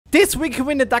This week we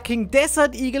win the ducking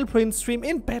Desert Eagle print stream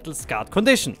in battle scarred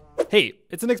condition. Hey,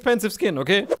 it's an expensive skin,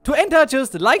 okay? To enter,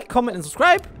 just like, comment and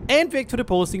subscribe and react to the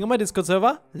posting on my Discord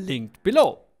server, linked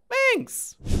below.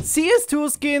 Thanks!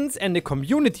 CS2 skins and the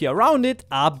community around it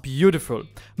are beautiful.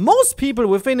 Most people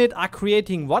within it are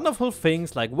creating wonderful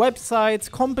things like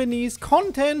websites, companies,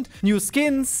 content, new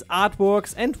skins,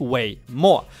 artworks and way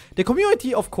more. The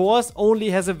community, of course, only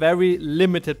has a very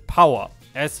limited power.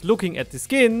 As looking at the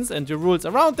skins and the rules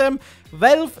around them,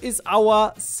 Valve is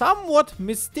our somewhat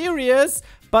mysterious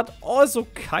but also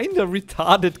kinda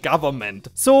retarded government.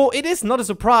 So it is not a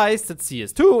surprise that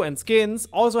CS2 and skins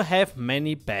also have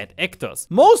many bad actors.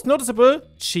 Most noticeable,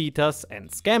 cheaters and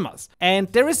scammers.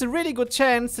 And there is a really good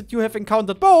chance that you have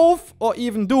encountered both or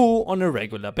even do on a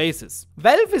regular basis.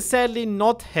 Valve is sadly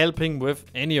not helping with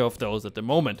any of those at the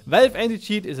moment. Valve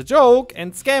anti-cheat is a joke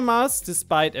and scammers,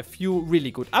 despite a few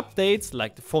really good updates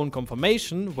like the phone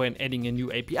confirmation when adding a new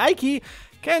API key,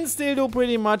 can still do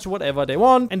pretty much whatever they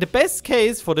want. And the best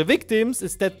case for the victims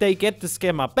is that they get the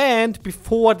scammer banned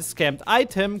before the scammed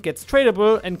item gets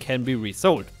tradable and can be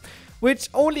resold. Which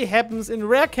only happens in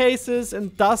rare cases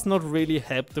and does not really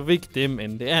help the victim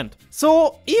in the end.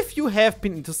 So if you have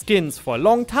been into skins for a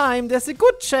long time, there's a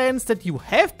good chance that you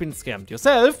have been scammed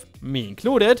yourself, me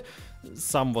included.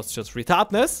 Some was just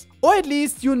retardness. Or at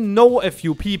least you know a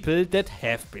few people that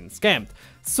have been scammed.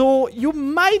 So you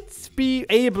might be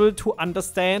able to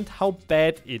understand how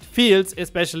bad it feels,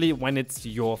 especially when it's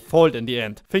your fault in the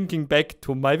end. Thinking back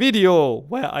to my video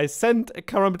where I sent a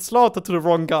caramel slaughter to the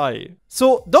wrong guy.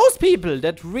 So those people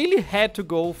that really had to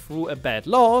go through a bad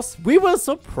loss, we will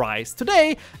surprise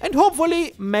today and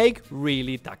hopefully make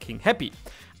really ducking happy.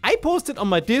 I posted on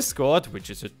my Discord, which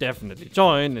you should definitely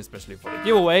join, especially for the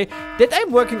giveaway, that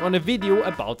I'm working on a video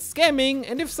about scamming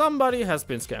and if somebody has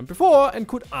been scammed before and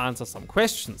could answer some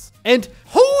questions. And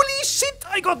holy shit,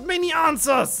 I got many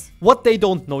answers! What they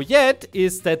don't know yet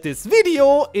is that this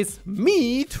video is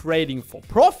me trading for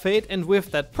profit and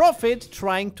with that profit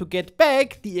trying to get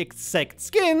back the exact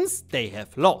skins they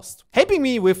have lost. Helping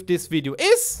me with this video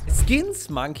is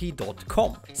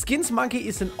skinsmonkey.com. Skinsmonkey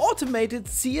is an automated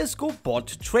CSGO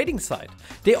bot trading site.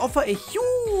 They offer a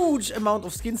huge amount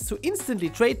of skins to instantly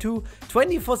trade to,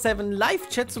 24/7 live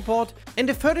chat support and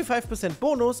a 35%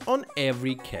 bonus on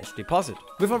every cash deposit.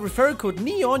 With a referral code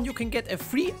NEON you can get a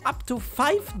free up to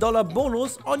 $5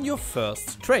 bonus on your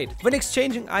first trade when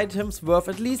exchanging items worth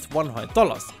at least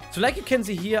 $100. So like you can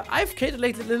see here, I've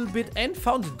calculated a little bit and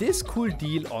found this cool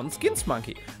deal on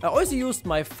Skinsmonkey. I also used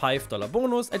my $5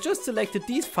 bonus. I just selected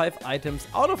these 5 items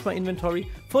out of my inventory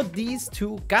for these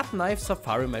 2 gut knife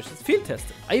safari meshes field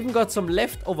tested. I even got some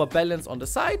leftover balance on the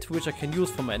side which I can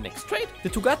use for my next trade. The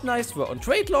 2 gut knives were on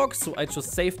trade logs, so I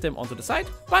just saved them onto the side,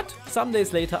 but some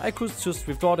days later I could just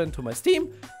withdraw them to my Steam,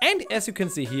 and as you can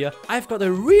see here, I've got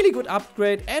a really good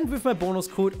upgrade and with my bonus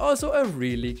code also a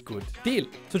really good deal.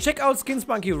 So check out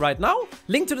Skinsmonkey right now.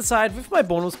 Link to the site with my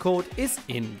bonus code is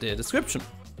in the description.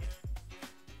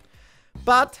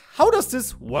 But how does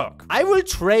this work? I will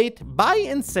trade, buy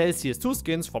and sell CS2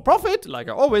 skins for profit, like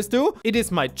I always do. It is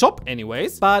my job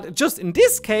anyways. But just in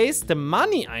this case, the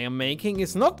money I am making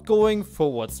is not going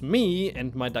towards me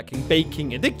and my ducking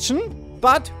baking addiction,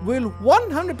 but will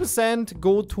 100%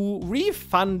 go to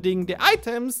refunding the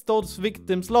items those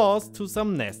victims lost to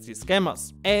some nasty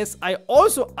scammers. As I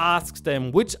also asked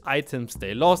them which items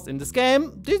they lost in the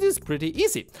scam, this is pretty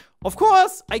easy. Of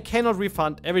course, I cannot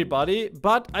refund everybody,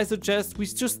 but I suggest we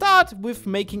just start with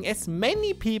making as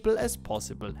many people as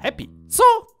possible happy. So,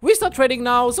 we start trading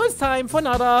now, so it's time for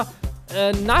another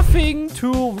nothing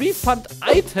to refund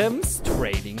items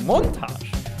trading montage.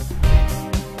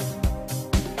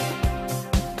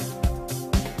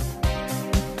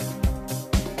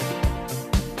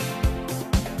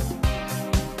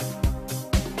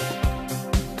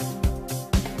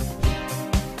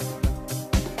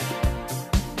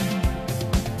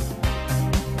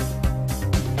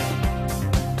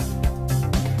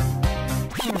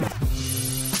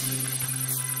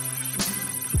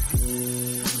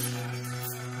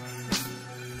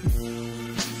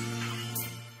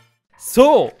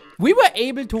 So, we were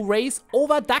able to raise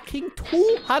over ducking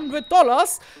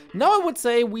 $200. Now I would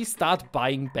say we start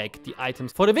buying back the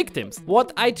items for the victims.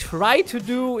 What I try to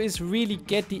do is really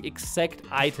get the exact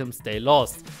items they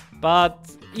lost.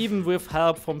 But even with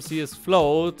help from CS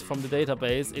Float, from the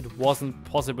database, it wasn't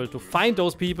possible to find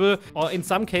those people. Or in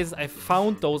some cases I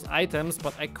found those items,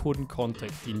 but I couldn't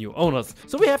contact the new owners.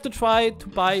 So we have to try to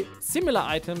buy similar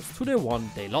items to the one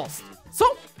they lost.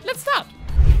 So, let's start.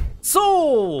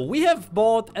 So, we have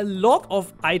bought a lot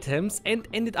of items and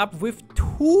ended up with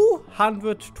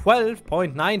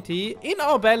 212.90 in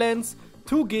our balance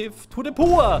to give to the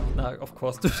poor. Nah, of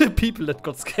course, to the people that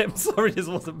got scammed. Sorry, this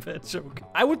was a bad joke.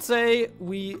 I would say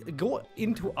we go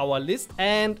into our list.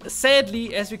 And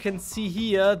sadly, as you can see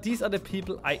here, these are the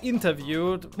people I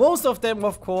interviewed. Most of them,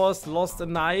 of course, lost a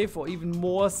knife or even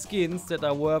more skins that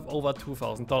are worth over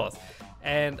 $2,000.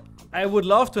 And I would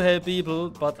love to help people,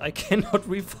 but I cannot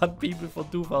refund people for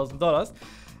 $2,000.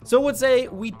 So I would say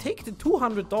we take the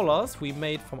 $200 we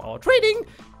made from our trading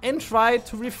and try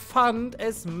to refund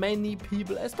as many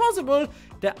people as possible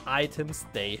the items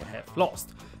they have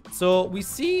lost. So we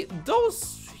see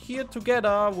those here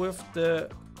together with the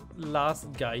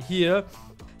last guy here.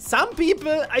 Some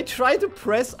people I try to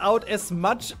press out as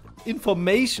much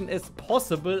information as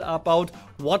possible about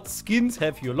what skins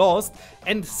have you lost,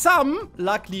 and some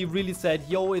luckily really said,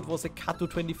 yo, it was a Kato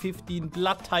 2015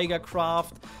 Blood Tiger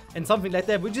craft and something like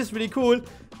that, which is really cool.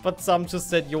 But some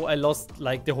just said, yo, I lost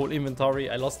like the whole inventory,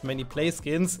 I lost many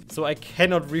Playskins, so I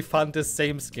cannot refund the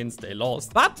same skins they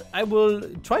lost. But I will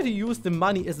try to use the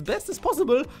money as best as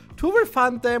possible to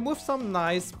refund them with some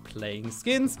nice playing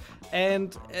skins.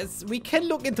 And as we can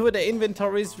look into the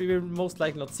inventories, we will most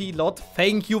likely not see a lot.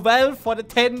 Thank you, Valve, for the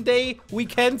 10-day we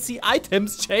can see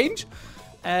items change.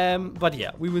 But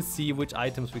yeah, we will see which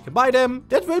items we can buy them.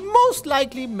 That will most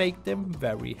likely make them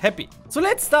very happy. So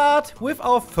let's start with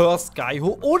our first guy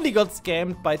who only got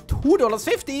scammed by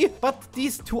 $2.50. But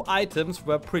these two items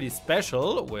were pretty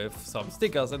special with some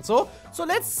stickers and so. So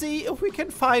let's see if we can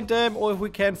find them, or if we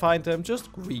can find them,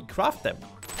 just recraft them.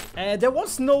 There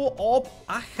was no Orb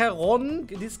Acheron,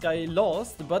 this guy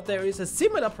lost, but there is a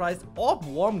similar priced Orb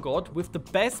Worm God with the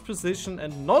best precision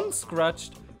and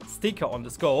non-scratched sticker on the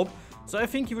scope. So I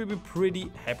think he will be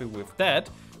pretty happy with that.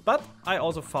 But I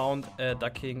also found a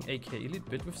Ducking AK Elite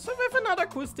Bit with another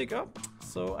cool sticker.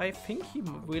 So I think he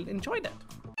will enjoy that.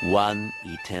 One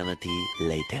eternity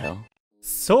later.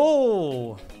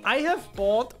 So, I have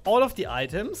bought all of the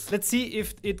items. Let's see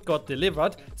if it got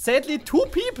delivered. Sadly, two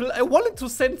people I wanted to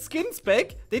send skins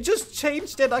back, they just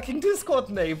changed their Ducking Discord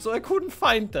name, so I couldn't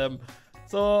find them.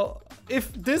 So,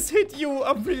 if this hit you,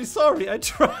 I'm really sorry. I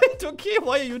tried. Okay,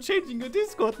 why are you changing your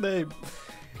Discord name?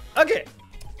 Okay,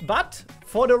 but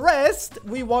for the rest,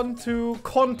 we want to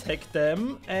contact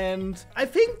them. And I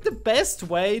think the best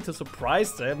way to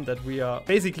surprise them that we are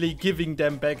basically giving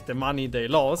them back the money they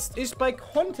lost is by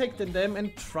contacting them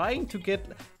and trying to get...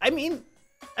 I mean,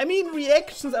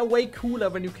 reactions are way cooler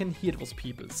when you can hear those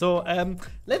people. So,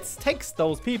 let's text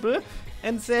those people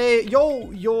and say,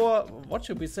 yo, what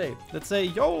should we say? Let's say,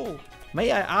 yo,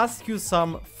 may I ask you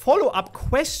some follow-up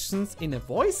questions in a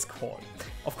voice call?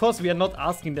 Of course, we are not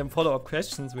asking them follow-up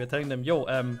questions. We are telling them, yo,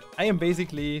 I am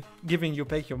basically giving you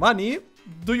back your money.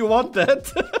 Do you want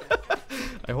that?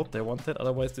 I hope they want that,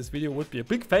 otherwise this video would be a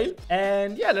big fail.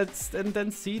 And yeah, let's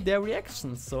then see their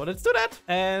reactions. So let's do that.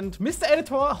 And Mr.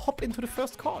 Editor, hop into the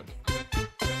first call.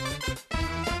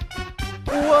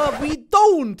 Or we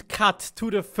don't cut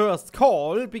to the first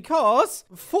call because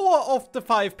 4 of the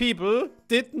 5 people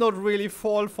did not really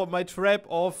fall for my trap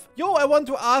of, yo, I want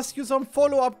to ask you some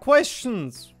follow-up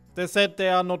questions. They said they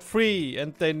are not free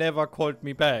and they never called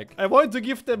me back. I wanted to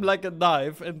give them like a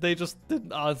knife and they just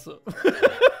didn't answer.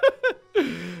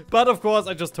 But of course,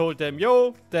 I just told them,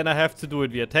 yo, then I have to do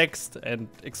it via text and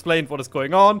explained what is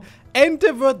going on. And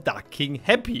they were ducking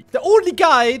happy. The only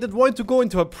guy that wanted to go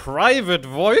into a private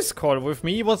voice call with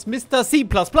me was Mr. C++.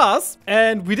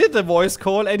 And we did the voice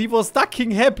call and he was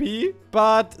ducking happy.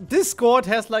 But Discord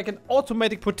has like an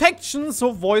automatic protection,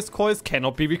 so voice calls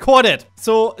cannot be recorded.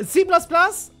 So C++,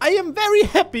 I am very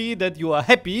happy that you are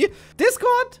happy.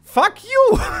 Discord, fuck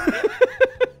you.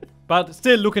 But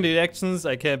still, looking at the actions,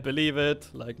 I can't believe it.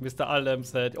 Like Mr. Alem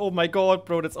said, oh my god,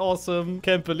 bro, that's awesome.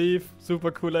 Can't believe,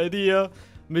 super cool idea.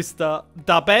 Mr.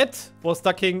 Dabet was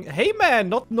ducking, hey man,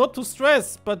 not to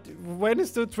stress, but when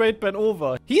is the trade ban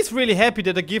over? He's really happy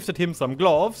that I gifted him some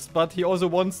gloves, but he also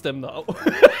wants them now.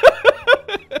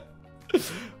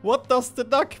 What does the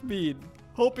duck mean?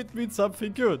 Hope it means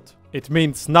something good. It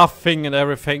means nothing and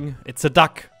everything. It's a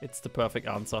duck. It's the perfect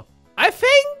answer. I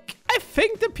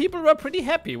think the people were pretty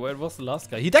happy. Where was the last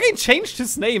guy? He didn't change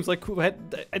his name, so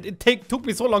it took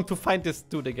me so long to find this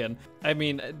dude again. I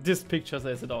mean, this picture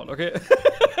says it all, okay?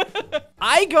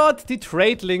 I got the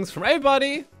trade links from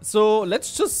everybody, so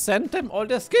let's just send them all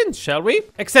their skins, shall we?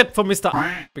 Except for Mr.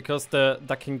 because the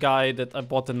ducking guy that I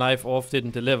bought the knife off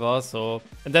didn't deliver, so...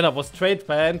 And then I was trade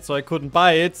banned, so I couldn't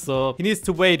buy it, so he needs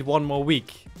to wait 1 more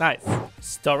week. Nice.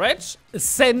 Storage,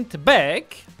 sent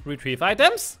back, retrieve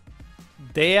items.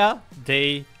 There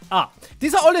they are.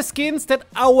 These are all the skins that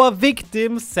our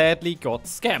victims sadly got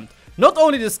scammed. Not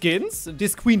only the skins,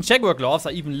 these Queen Jaguar gloves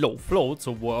are even low float,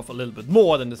 so worth a little bit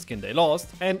more than the skin they lost.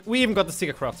 And we even got the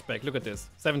sticker crafts back. Look at this.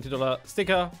 $70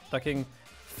 sticker, ducking,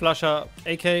 flusher,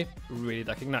 AK, really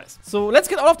ducking nice. So let's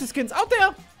get all of the skins out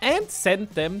there and send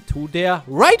them to their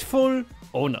rightful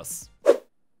owners.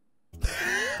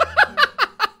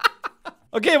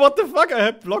 Okay, what the fuck? I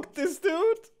have blocked this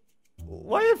dude?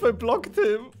 Why have I blocked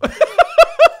him?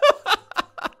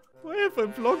 Why have I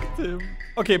blocked him?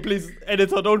 Okay, please,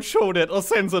 editor, don't show that or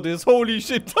censor this. Holy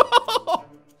shit.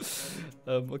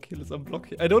 Okay, let's unblock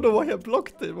him. I don't know why I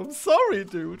blocked him. I'm sorry,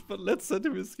 dude, but let's send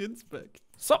him his skins back.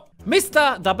 So,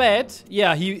 Mr. Tradeit,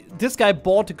 yeah, this guy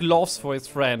bought the gloves for his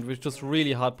friend, which was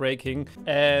really heartbreaking.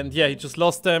 And yeah, he just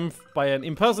lost them by an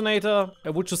impersonator. I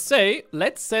would just say,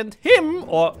 let's send him,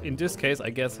 or in this case,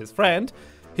 I guess his friend,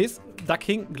 his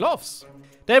ducking gloves.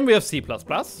 Then we have C++,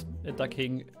 a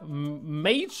ducking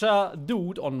major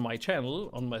dude on my channel,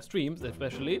 on my streams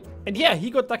especially. And yeah,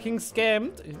 he got ducking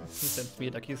scammed. He sent me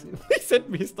a ducking, he sent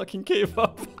me his ducking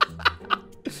kebab.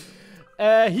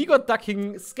 He got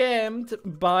ducking scammed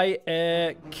by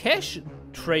a cash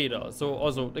trader. So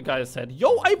also the guy said,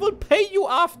 yo, I will pay you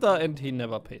after. And he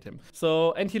never paid him.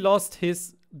 So, and he lost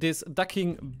this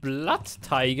ducking blood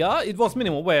tiger. It was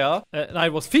minimum wear. And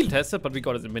it was field tested, but we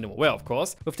got it in minimum wear, of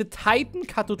course. With the Titan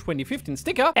Kato 2015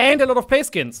 sticker and a lot of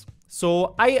Playskins.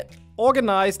 So I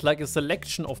organized like a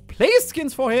selection of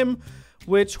Playskins for him,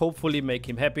 which hopefully make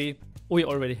him happy. Oh, he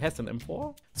already has an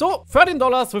M4. So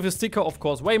 $13 with a sticker, of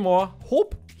course, way more.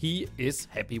 Hope he is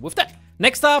happy with that.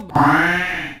 Next up,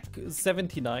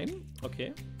 79.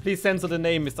 Okay. Please censor the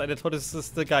name, Mr. Editor. This is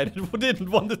the guy that didn't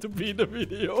want it to be in the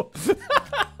video.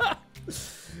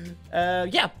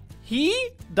 Yeah.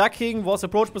 Ducking was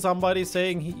approached by somebody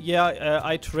saying, yeah,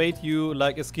 I trade you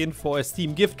like a skin for a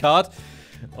Steam gift card.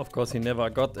 Of course, he never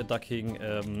got a ducking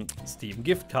Steam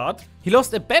gift card. He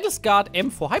lost a Battlescarred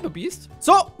M4 Hyper Beast,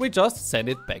 so we just send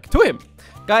it back to him.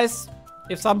 Guys,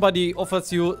 if somebody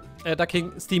offers you a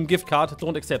ducking Steam gift card,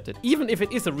 don't accept it. Even if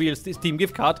it is a real Steam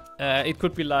gift card, it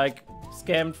could be like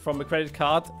scammed from a credit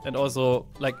card, and also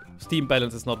like Steam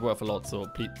balance is not worth a lot. So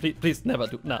please never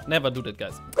do that,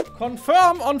 guys.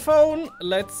 Confirm on phone.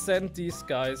 Let's send these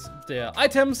guys their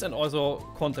items and also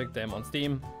contact them on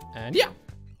Steam. And yeah.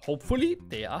 Hopefully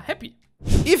they are happy.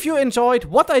 If you enjoyed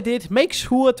what I did, make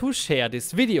sure to share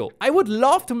this video. I would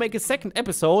love to make a second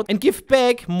episode and give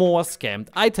back more scammed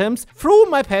items through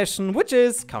my passion, which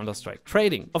is Counter-Strike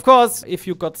trading. Of course, if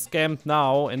you got scammed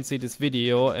now and see this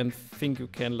video and think you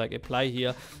can like apply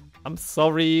here, I'm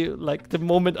sorry, like the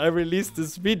moment I release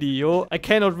this video, I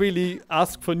cannot really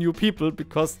ask for new people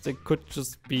because they could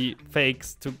just be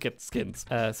fakes to get skins.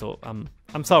 So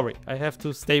I'm sorry, I have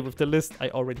to stay with the list I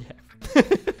already have.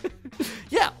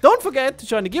 Yeah, don't forget to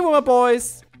join the giveaway,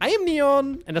 boys. I am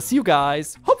Neon, and I'll see you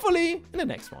guys, hopefully, in the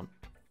next one.